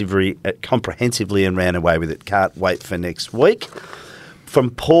 comprehensively and ran away with it. Can't wait for next week. From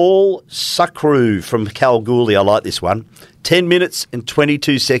Paul Suckrew from Kalgoorlie, I like this one. 10 minutes and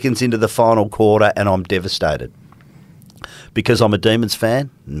 22 seconds into the final quarter, and I'm devastated. Because I'm a Demons fan?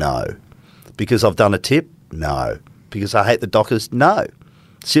 No. Because I've done a tip? No. Because I hate the Dockers? No.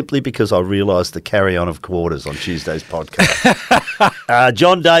 Simply because I realised the carry-on of Quarters on Tuesday's podcast.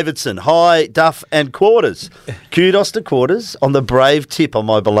 John Davidson, hi, Duff and Quarters. Kudos to Quarters on the brave tip on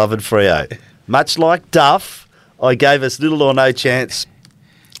my beloved Freo. Much like Duff, I gave us little or no chance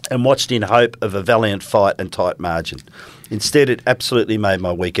and watched in hope of a valiant fight and tight margin. Instead, it absolutely made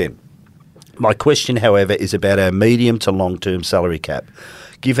my weekend. My question, however, is about our medium to long-term salary cap.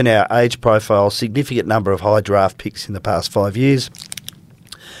 Given our age profile, significant number of high draft picks in the past 5 years,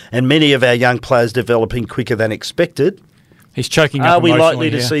 and many of our young players developing quicker than expected, he's choking up. Are we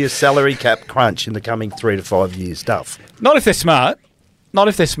likely to here. see a salary cap crunch in the coming 3 to 5 years, Duff? Not if they're smart. Not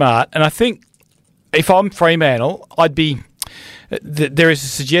if they're smart. And I think if I'm Fremantle, I'd be... There is a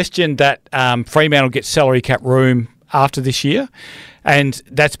suggestion that Fremantle gets salary cap room after this year, and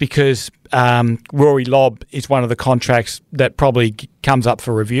that's because Rory Lobb is one of the contracts that probably comes up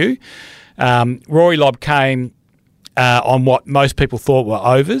for review. Rory Lobb came on what most people thought were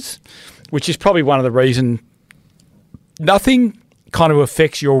overs, which is probably one of the reasons. Nothing kind of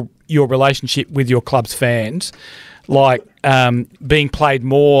affects your relationship with your club's fans like being played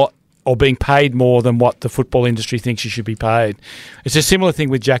more or being paid more than what the football industry thinks you should be paid. It's a similar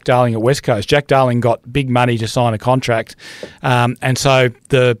thing with Jack Darling at West Coast. Jack Darling got big money to sign a contract, and so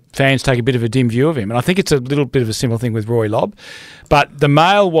the fans take a bit of a dim view of him. And I think it's a little bit of a similar thing with Roy Lobb. But the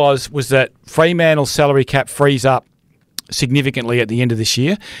mail was that Fremantle's salary cap frees up significantly at the end of this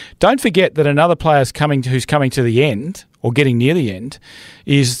year. Don't forget that another player who's coming to the end, or getting near the end,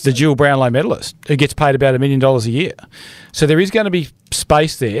 is the dual Brownlow medalist, who gets paid about $1 million a year. So there is going to be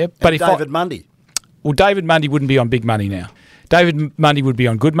space there. But and David Mundy. Well, David Mundy wouldn't be on big money now. David Mundy would be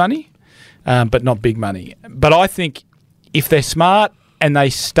on good money, but not big money. But I think if they're smart and they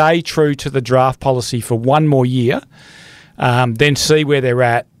stay true to the draft policy for one more year, then see where they're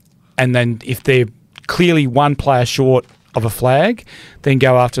at, and then if they're clearly one player short of a flag, then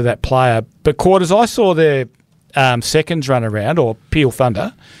go after that player. But Quarters, I saw their seconds run around, or Peel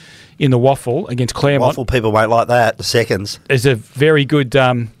Thunder, in the WAFL against Claremont. WAFL people won't like that, the seconds. It's a very good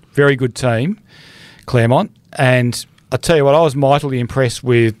team, Claremont. And I tell you what, I was mightily impressed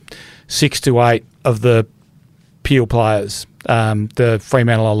with 6 to 8 of the Peel players, the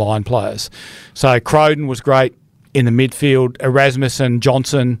Fremantle Aligned players. So Crowden was great in the midfield. Erasmus and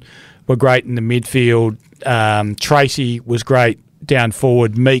Johnson were great in the midfield. Tracy was great down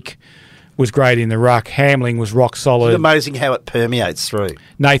forward. Meek was great in the ruck. Hamling was rock solid. It's amazing how it permeates through.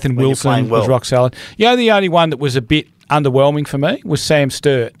 Nathan Wilson was rock solid. The only one that was a bit underwhelming for me was Sam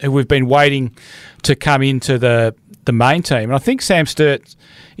Sturt, who we've been waiting to come into the main team. And I think Sam Sturt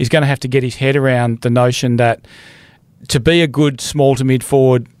is going to have to get his head around the notion that to be a good small to mid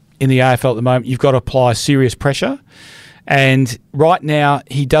forward in the AFL at the moment, you've got to apply serious pressure. And right now,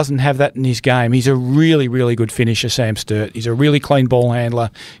 he doesn't have that in his game. He's a really, really good finisher, Sam Sturt. He's a really clean ball handler.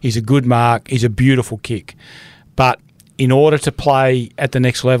 He's a good mark. He's a beautiful kick. But in order to play at the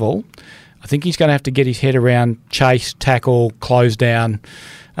next level, I think he's going to have to get his head around chase, tackle, close down,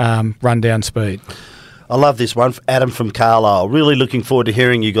 run down speed. I love this one. Adam from Carlisle. Really looking forward to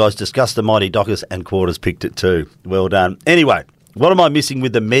hearing you guys discuss the mighty Dockers, and Quarters picked it too. Well done. Anyway, what am I missing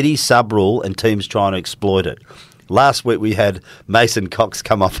with the Medi sub rule and teams trying to exploit it? Last week we had Mason Cox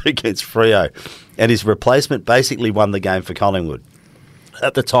come up against Freo, and his replacement basically won the game for Collingwood.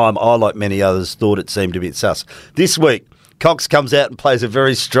 At the time, I, like many others, thought it seemed a bit sus. This week, Cox comes out and plays a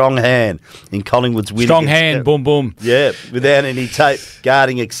very strong hand in Collingwood's win. Strong hand, boom, boom. Yeah, without any tape,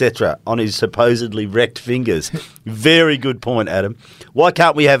 guarding, etc., on his supposedly wrecked fingers. Very good point, Adam. Why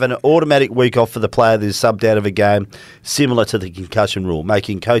can't we have an automatic week off for the player that is subbed out of a game, similar to the concussion rule,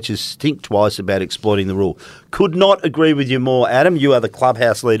 making coaches think twice about exploiting the rule? Could not agree with you more, Adam. You are the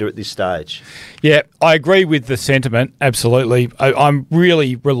clubhouse leader at this stage. Yeah, I agree with the sentiment, absolutely. I'm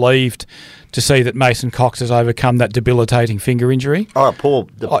really relieved to see that Mason Cox has overcome that debilitating finger injury. Oh, poor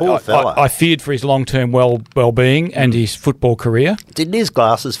fella. I feared for his long-term well-being and his football career. Didn't his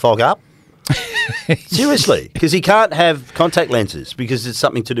glasses fog up? Seriously, because he can't have contact lenses because it's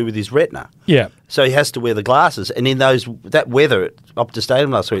something to do with his retina. Yeah. So he has to wear the glasses. And in that weather at Optus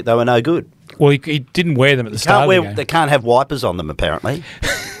Stadium last week, they were no good. Well, he didn't wear them at the start of the game. They can't have wipers on them, apparently.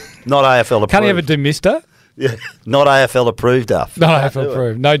 Not AFL approved. Can't he have a demister? Yeah, not AFL approved, Duff. Not AFL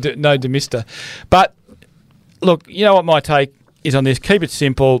approved. No demister. But, look, you know what my take is on this? Keep it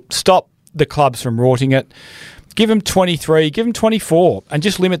simple. Stop the clubs from rorting it. Give them 23, give them 24, and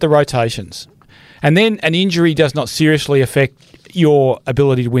just limit the rotations. And then an injury does not seriously affect your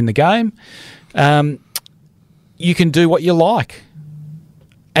ability to win the game. You can do what you like.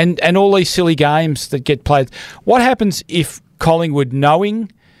 And all these silly games that get played. What happens if Collingwood,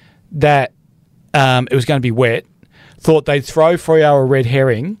 knowing that it was going to be wet, thought they'd throw Freo a red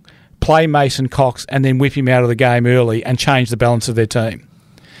herring, play Mason Cox, and then whip him out of the game early and change the balance of their team?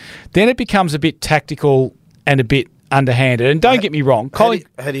 Then it becomes a bit tactical and a bit underhanded. And don't get me wrong. How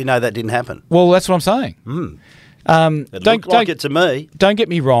do you know that didn't happen? Well, that's what I'm saying. It looked like it to me. Don't get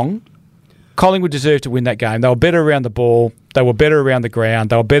me wrong. Collingwood deserved to win that game. They were better around the ball. They were better around the ground.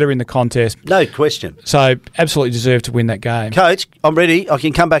 They were better in the contest. No question. So, absolutely deserved to win that game. Coach, I'm ready. I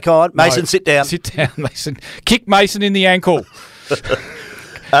can come back on. Mason, sit down. Sit down, Mason. Kick Mason in the ankle.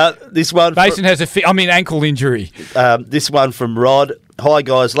 This one. Mason has ankle injury. This one from Rod. Hi,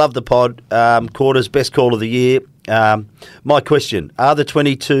 guys. Love the pod. Quarters, best call of the year. My question, are the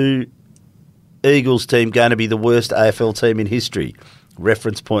 22 Eagles team going to be the worst AFL team in history?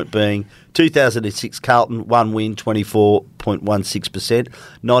 Reference point being 2006 Carlton, 1 win, 24.16%.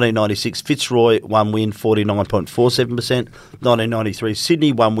 1996 Fitzroy, 1 win, 49.47%. 1993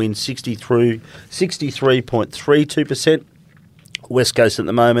 Sydney, 1 win, 63.32%. West Coast at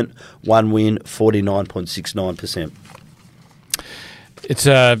the moment, 1 win, 49.69%.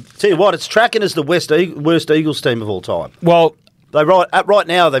 Tell you what, it's tracking as the worst Eagles team of all time. Well, right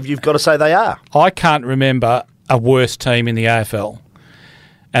now, you've got to say they are. I can't remember a worse team in the AFL.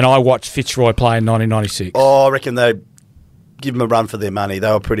 And I watched Fitzroy play in 1996. Oh, I reckon they'd give them a run for their money.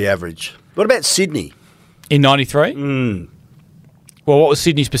 They were pretty average. What about Sydney? In 93? Well, what was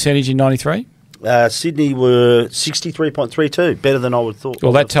Sydney's percentage in 93? Sydney were 63.32, better than I would have thought.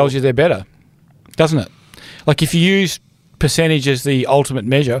 Well, that tells you they're better, doesn't it? Like, if you use percentage as the ultimate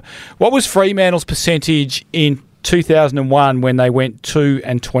measure, what was Fremantle's percentage in 2001 when they went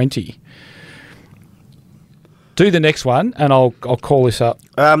 2-20? Do the next one, and I'll call this up.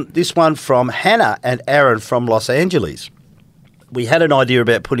 This one from Hannah and Aaron from Los Angeles. We had an idea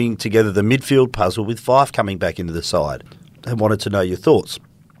about putting together the midfield puzzle with Fyfe coming back into the side. They wanted to know your thoughts.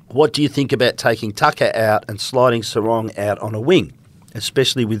 What do you think about taking Tucker out and sliding Sarong out on a wing,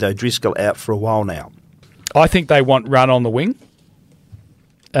 especially with O'Driscoll out for a while now? I think they want run on the wing.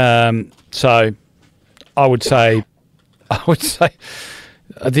 So I would say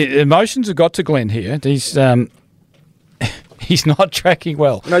the emotions have got to Glenn here. He's not tracking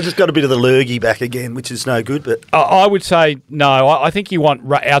well. No, just got a bit of the lurgy back again, which is no good. But I would say no. I think you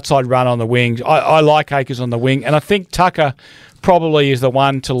want outside run on the wing. I like Akers on the wing, and I think Tucker probably is the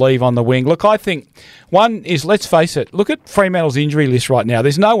one to leave on the wing. Look, I think one is, let's face it, look at Fremantle's injury list right now.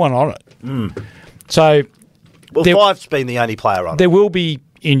 There's no one on it. So, Fyfe's been the only player on it. There will be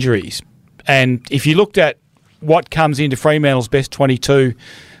injuries. And if you looked at what comes into Fremantle's best 22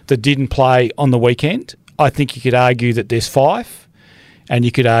 that didn't play on the weekend, I think you could argue that there's Fyfe and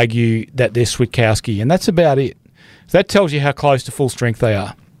you could argue that there's Switkowski, and that's about it. That tells you how close to full strength they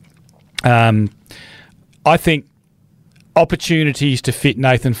are. I think opportunities to fit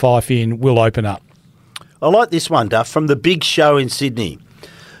Nathan Fyfe in will open up. I like this one, Duff, from the Big Show in Sydney.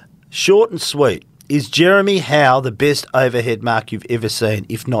 Short and sweet. Is Jeremy Howe the best overhead mark you've ever seen?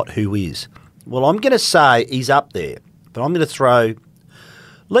 If not, who is? Well, I'm going to say he's up there, but I'm going to throw...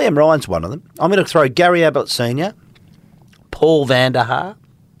 Liam Ryan's one of them. I'm going to throw Gary Ablett Sr., Paul Vanderhaar,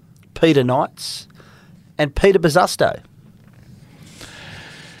 Peter Knights, and Peter Bazzusto.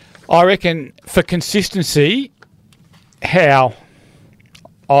 I reckon for consistency, Gary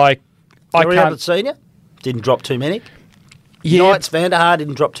Ablett Sr. didn't drop too many. Yeah. Knights, Vanderhaar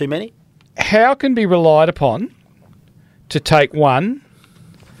didn't drop too many. How can be relied upon to take one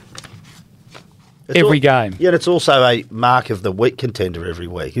every game? Yeah, and it's also a mark of the week contender every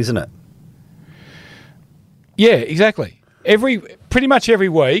week, isn't it? Yeah, exactly. Pretty much every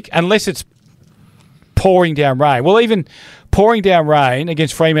week, unless it's pouring down rain. Well, even pouring down rain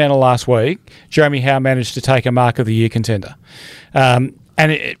against Fremantle last week, Jeremy Howe managed to take a mark of the year contender. And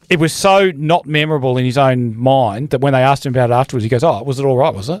it was so not memorable in his own mind that when they asked him about it afterwards, he goes, "Oh, was it all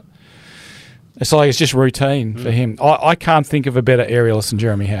right, was it?" It's like it's just routine for him. I can't think of a better aerialist than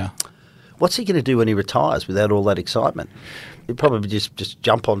Jeremy Howe. what's he going to do when he retires without all that excitement? He'd probably just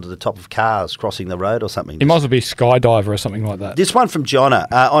jump onto the top of cars crossing the road or something. He might as well be a skydiver or something like that. This one from Jonna.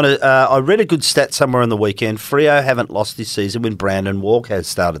 I read a good stat somewhere on the weekend. Freo haven't lost this season when Brandon Walker has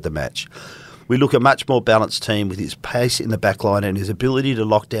started the match. We look a much more balanced team with his pace in the backline and his ability to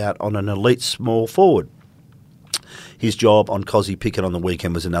lock down on an elite small forward. His job on Cozzy Pickett on the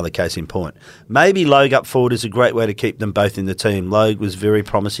weekend was another case in point. Maybe Logue up forward is a great way to keep them both in the team. Logue was very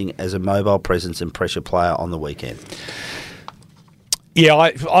promising as a mobile presence and pressure player on the weekend. Yeah,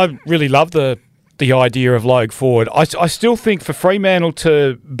 I really love the idea of Logue forward. I still think for Fremantle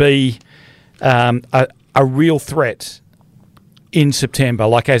to be a real threat in September,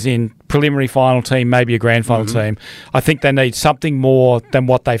 like as in preliminary final team, maybe a grand final team, I think they need something more than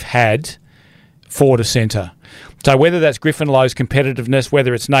what they've had forward to centre. So whether that's Griffin Lowe's competitiveness,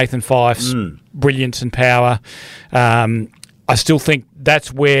 whether it's Nathan Fyfe's brilliance and power, I still think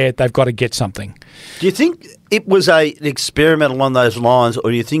that's where they've got to get something. Do you think it was an experiment along those lines, or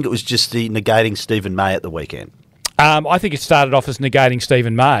do you think it was just the negating Stephen May at the weekend? I think it started off as negating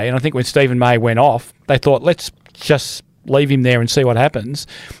Stephen May, and I think when Stephen May went off, they thought, let's just leave him there and see what happens.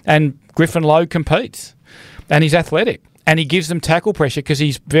 And Griffin Lowe competes, and he's athletic, and he gives them tackle pressure because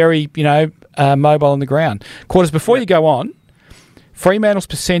he's very, mobile on the ground. Quarters, before you go on, Fremantle's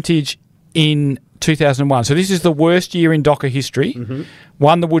percentage in 2001. So this is the worst year in Docker history.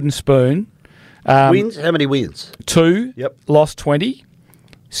 Won the wooden spoon. Wins? How many wins? 2. Yep. Lost 20.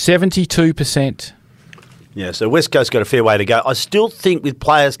 72%. Yeah, so West Coast got a fair way to go. I still think with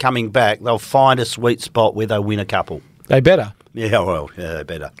players coming back, they'll find a sweet spot where they win a couple. They better. Yeah, well, yeah, they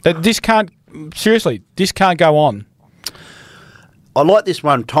better. This can't go on. I like this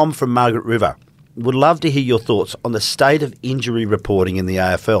one, Tom from Margaret River. Would love to hear your thoughts on the state of injury reporting in the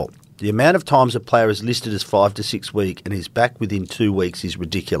AFL. The amount of times a player is listed as 5 to 6 weeks and is back within 2 weeks is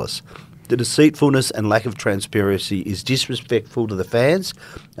ridiculous. The deceitfulness and lack of transparency is disrespectful to the fans.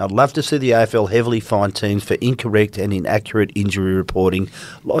 I'd love to see the AFL heavily fine teams for incorrect and inaccurate injury reporting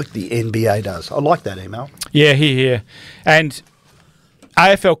like the NBA does. I like that email. Yeah, here. And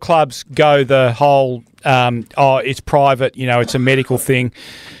AFL clubs go the whole, it's private, it's a medical thing.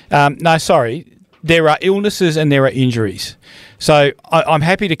 No, sorry. There are illnesses and there are injuries. So I'm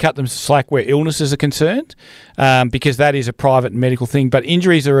happy to cut them slack where illnesses are concerned because that is a private medical thing. But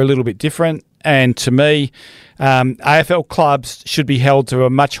injuries are a little bit different. And to me, AFL clubs should be held to a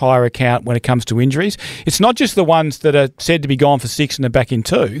much higher account when it comes to injuries. It's not just the ones that are said to be gone for 6 and are back in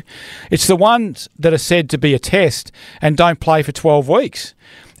 2. It's the ones that are said to be a test and don't play for 12 weeks.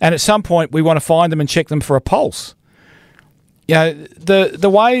 And at some point, we want to find them and check them for a pulse. The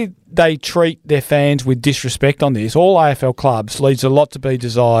way they treat their fans with disrespect on this, all AFL clubs, leaves a lot to be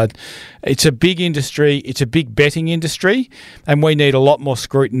desired. It's a big industry. It's a big betting industry, and we need a lot more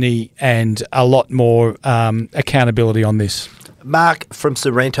scrutiny and a lot more accountability on this. Mark from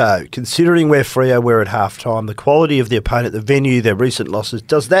Sorrento, considering where Freo were at halftime, the quality of the opponent, the venue, their recent losses,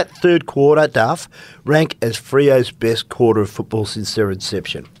 does that third quarter, Duff, rank as Freo's best quarter of football since their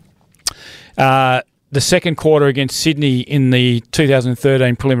inception? The second quarter against Sydney in the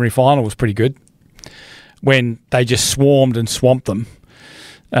 2013 preliminary final was pretty good when they just swarmed and swamped them.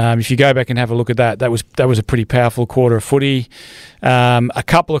 If you go back and have a look at that, that was a pretty powerful quarter of footy. A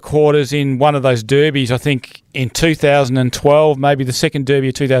couple of quarters in one of those derbies, I think in 2012, maybe the second derby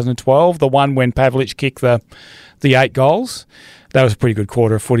of 2012, the one when Pavlich kicked the 8 goals. That was a pretty good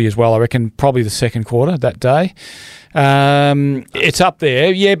quarter of footy as well. I reckon probably the second quarter that day. It's up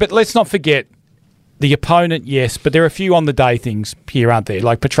there, yeah, but let's not forget the opponent, yes, but there are a few on the day things here, aren't there?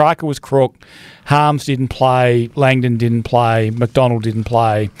 Like Petrarca was crook, Harms didn't play, Langdon didn't play, McDonald didn't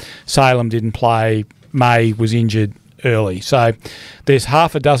play, Salem didn't play, May was injured early. So there's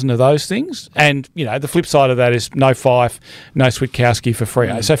half a dozen of those things. And, the flip side of that is no Fyfe, no Switkowski for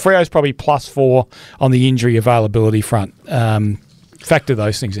Freo. So Freo's probably +4 on the injury availability front. Factor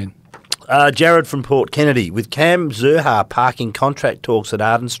those things in. Jared from Port Kennedy, with Cam Zurhaar parking contract talks at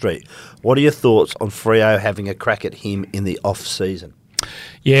Arden Street, what are your thoughts on Freo having a crack at him in the off-season?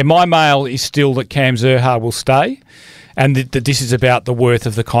 Yeah, my mail is still that Cam Zurhaar will stay and that this is about the worth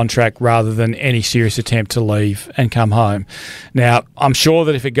of the contract rather than any serious attempt to leave and come home. Now, I'm sure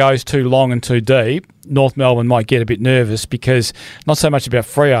that if it goes too long and too deep, North Melbourne might get a bit nervous because not so much about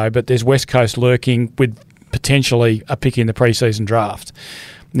Freo, but there's West Coast lurking with potentially a pick in the pre-season draft.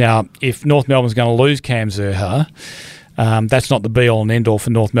 Now, if North Melbourne's going to lose Cam Zurhaar, that's not the be-all and end-all for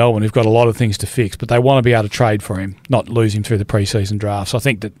North Melbourne. They've got a lot of things to fix, but they want to be able to trade for him, not lose him through the pre-season draft. So I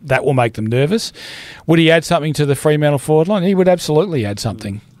think that will make them nervous. Would he add something to the Fremantle forward line? He would absolutely add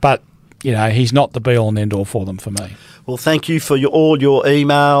something. But he's not the be-all and end-all for them for me. Well, thank you for all your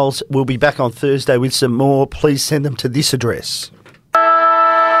emails. We'll be back on Thursday with some more. Please send them to this address.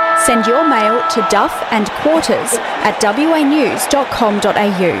 Send your mail to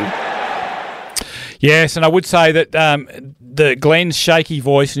duffandquarters@wanews.com.au. Yes, and I would say that the Glenn's shaky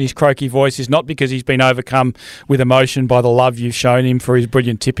voice and his croaky voice is not because he's been overcome with emotion by the love you've shown him for his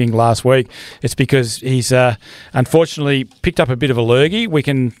brilliant tipping last week. It's because he's unfortunately picked up a bit of a lurgy. We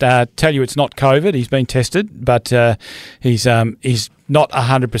can tell you it's not COVID. He's been tested, but he's not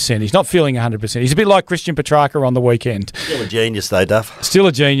 100%. He's not feeling 100%. He's a bit like Christian Petrarca on the weekend. Still a genius though, Duff. Still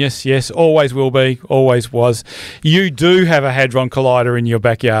a genius, yes. Always will be, always was. You do have a Hadron Collider in your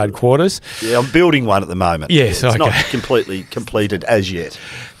backyard quarters. Yeah, I'm building one at the moment. Yes, it's okay. not completely completed as yet.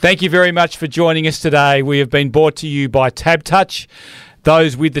 Thank you very much for joining us today. We have been brought to you by Tab Touch.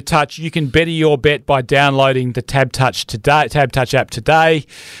 Those with the touch, you can better your bet by downloading the Tab Touch app today.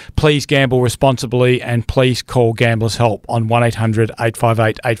 Please gamble responsibly and please call Gamblers Help on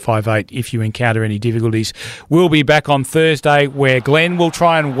 1-800-858-858 if you encounter any difficulties. We'll be back on Thursday where Glenn will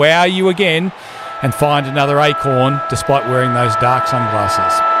try and wow you again and find another acorn despite wearing those dark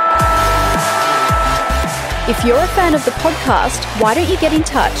sunglasses. If you're a fan of the podcast, why don't you get in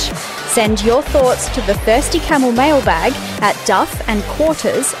touch? Send your thoughts to the Thirsty Camel mailbag at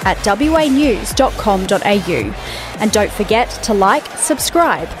duffandquarters@wanews.com.au. And don't forget to like,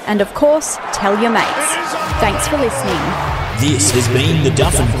 subscribe, and of course, tell your mates. Thanks for listening. This has been the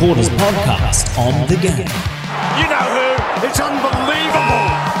Duff and Quarters podcast on The Game. You know who? It's unbelievable.